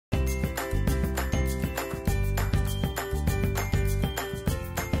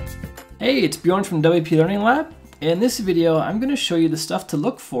Hey, it's Bjorn from WP Learning Lab. In this video, I'm going to show you the stuff to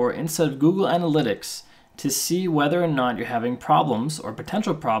look for inside of Google Analytics to see whether or not you're having problems or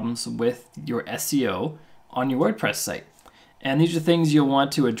potential problems with your SEO on your WordPress site. And these are things you'll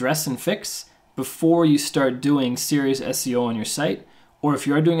want to address and fix before you start doing serious SEO on your site. Or if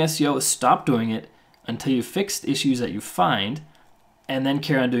you are doing SEO, stop doing it until you fix the issues that you find and then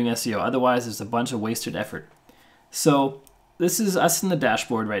carry on doing SEO. Otherwise, there's a bunch of wasted effort. So this is us in the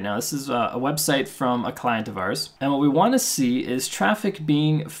dashboard right now. This is a website from a client of ours. And what we want to see is traffic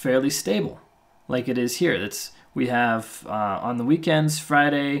being fairly stable, like it is here. We have on the weekends,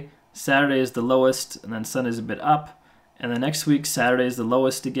 Friday, Saturday is the lowest, and then Sunday's a bit up. And then next week, Saturday is the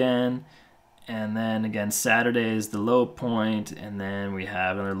lowest again. And then again, Saturday is the low point. And then we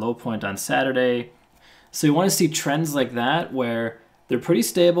have another low point on Saturday. So you want to see trends like that where they're pretty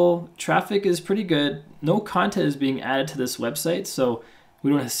stable, traffic is pretty good, no content is being added to this website, so we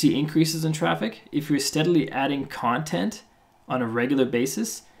don't see increases in traffic. If you're steadily adding content on a regular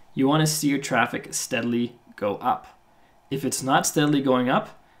basis, you want to see your traffic steadily go up. If it's not steadily going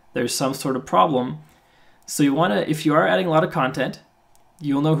up, there's some sort of problem. So you want to, if you are adding a lot of content,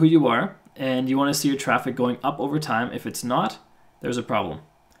 you'll know who you are, and you want to see your traffic going up over time. If it's not, there's a problem.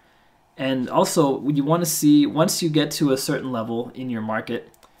 And also, you want to see, once you get to a certain level in your market,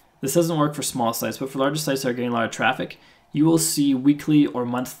 this doesn't work for small sites, but for larger sites that are getting a lot of traffic, you will see weekly or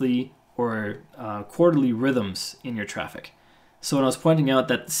monthly or quarterly rhythms in your traffic. So when I was pointing out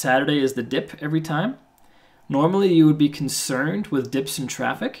that Saturday is the dip every time, normally you would be concerned with dips in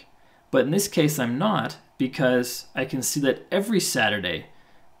traffic, but in this case I'm not, because I can see that every Saturday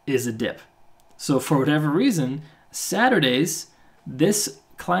is a dip. So for whatever reason, Saturdays, this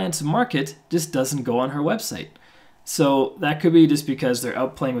client's market just doesn't go on her website. So that could be just because they're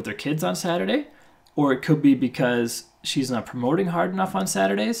out playing with their kids on Saturday, or it could be because she's not promoting hard enough on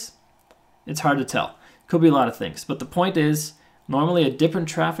Saturdays. It's hard to tell. It could be a lot of things. But the point is, normally a dip in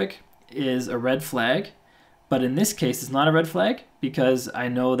traffic is a red flag, but in this case it's not a red flag because I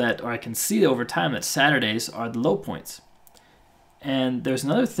know that, or I can see over time that Saturdays are the low points. And there's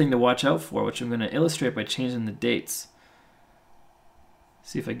another thing to watch out for, which I'm going to illustrate by changing the dates.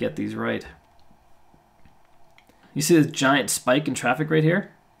 See if I get these right. You see this giant spike in traffic right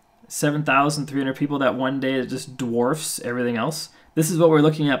here? 7,300 people that one day. It just dwarfs everything else. This is what we were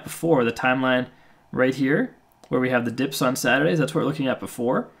looking at before, the timeline right here, where we have the dips on Saturdays. That's what we're looking at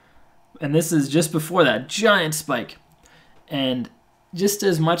before. And this is just before that giant spike. And just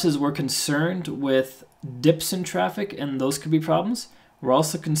as much as we're concerned with dips in traffic, and those could be problems, we're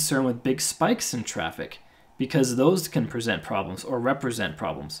also concerned with big spikes in traffic, because those can present problems or represent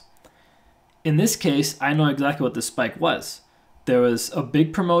problems. In this case, I know exactly what the spike was. There was a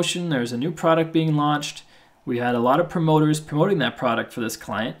big promotion, there was a new product being launched, we had a lot of promoters promoting that product for this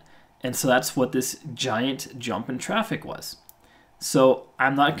client, and so that's what this giant jump in traffic was. So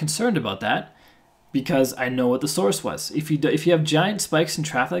I'm not concerned about that because I know what the source was. If you have giant spikes in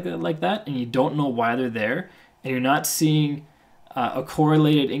traffic like that and you don't know why they're there, and you're not seeing a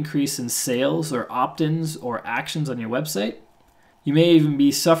correlated increase in sales or opt-ins or actions on your website, you may even be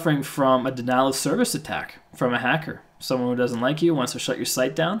suffering from a denial of service attack from a hacker. Someone who doesn't like you, wants to shut your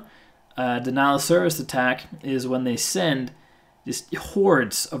site down. A denial of service attack is when they send just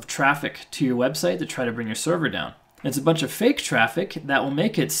hordes of traffic to your website to try to bring your server down. It's a bunch of fake traffic that will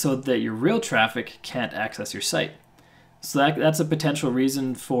make it so that your real traffic can't access your site. So that's a potential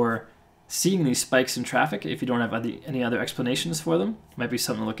reason for seeing these spikes in traffic. If you don't have any other explanations for them, might be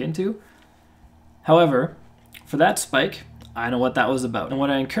something to look into. However, for that spike, I know what that was about. And what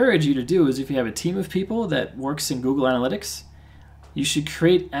I encourage you to do is, if you have a team of people that works in Google Analytics, you should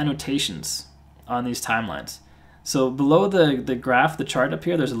create annotations on these timelines. So below the graph, the chart up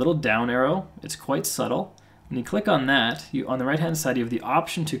here, there's a little down arrow. It's quite subtle. When you click on that, on the right hand side, you have the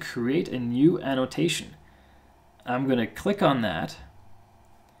option to create a new annotation. I'm going to click on that,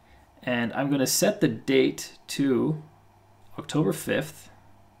 and I'm going to set the date to October 5th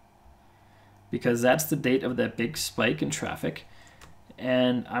because that's the date of that big spike in traffic.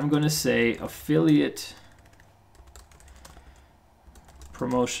 And I'm going to say affiliate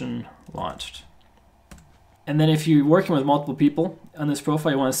promotion launched. And then if you're working with multiple people on this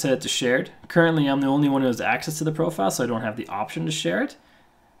profile, you want to set it to shared. Currently, I'm the only one who has access to the profile, so I don't have the option to share it.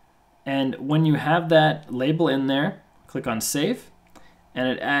 And when you have that label in there, click on save. And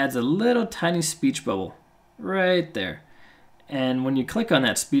it adds a little tiny speech bubble right there. And when you click on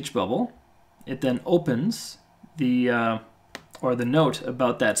that speech bubble, it then opens the note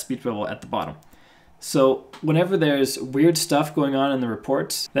about that speech bubble at the bottom. So whenever there's weird stuff going on in the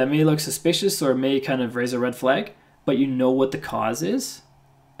reports that may look suspicious or may kind of raise a red flag, but you know what the cause is,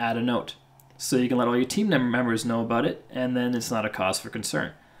 add a note. So you can let all your team members know about it, and then it's not a cause for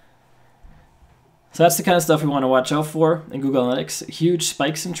concern. So that's the kind of stuff we want to watch out for in Google Analytics. Huge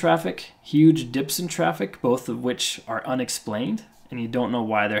spikes in traffic, huge dips in traffic, both of which are unexplained, and you don't know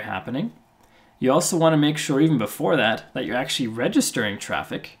why they're happening. You also want to make sure, even before that you're actually registering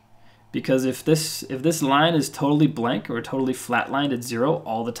traffic, because if this line is totally blank or totally flatlined at 0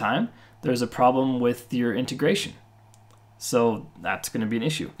 all the time, there's a problem with your integration. So that's going to be an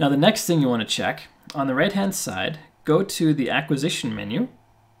issue. Now the next thing you want to check, on the right-hand side, go to the acquisition menu,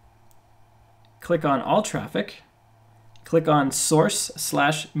 click on all traffic, click on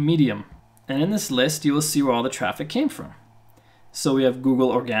source/medium, and in this list you will see where all the traffic came from. So we have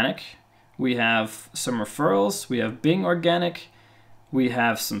Google Organic, we have some referrals, we have Bing Organic, we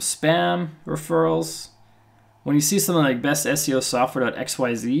have some spam referrals. When you see something like best SEO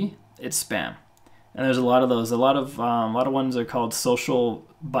software.xyz, it's spam. And there's a lot of those. A lot of ones are called social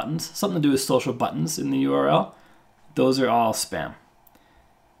buttons, something to do with social buttons in the URL. Those are all spam.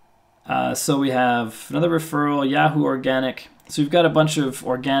 So we have another referral, Yahoo Organic. So we've got a bunch of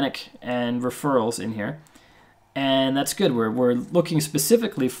organic and referrals in here. And that's good. We're looking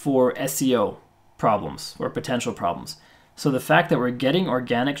specifically for SEO problems or potential problems. So the fact that we're getting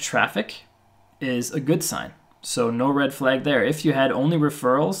organic traffic is a good sign. So no red flag there. If you had only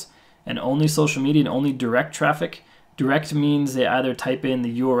referrals and only social media and only direct traffic, direct means they either type in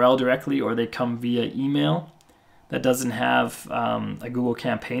the URL directly or they come via email that doesn't have a Google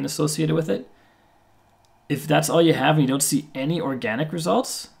campaign associated with it. If that's all you have and you don't see any organic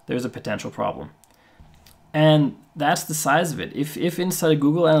results, there's a potential problem. And that's the size of it. If inside of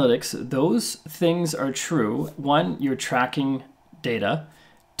Google Analytics, those things are true, 1, you're tracking data,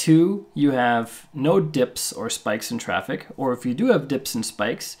 2, you have no dips or spikes in traffic, or if you do have dips and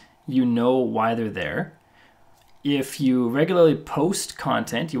spikes, you know why they're there. If you regularly post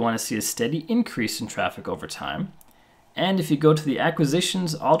content, you want to see a steady increase in traffic over time. And if you go to the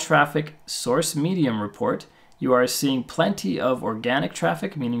acquisitions, all traffic, source medium report, you are seeing plenty of organic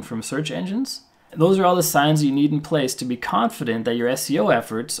traffic, meaning from search engines. Those are all the signs you need in place to be confident that your SEO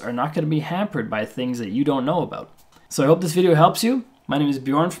efforts are not going to be hampered by things that you don't know about. So I hope this video helps you. My name is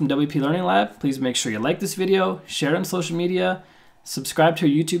Bjorn from WP Learning Lab. Please make sure you like this video, share it on social media, subscribe to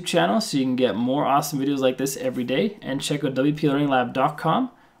our YouTube channel so you can get more awesome videos like this every day, and check out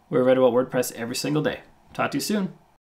wplearninglab.com where we write about WordPress every single day. Talk to you soon.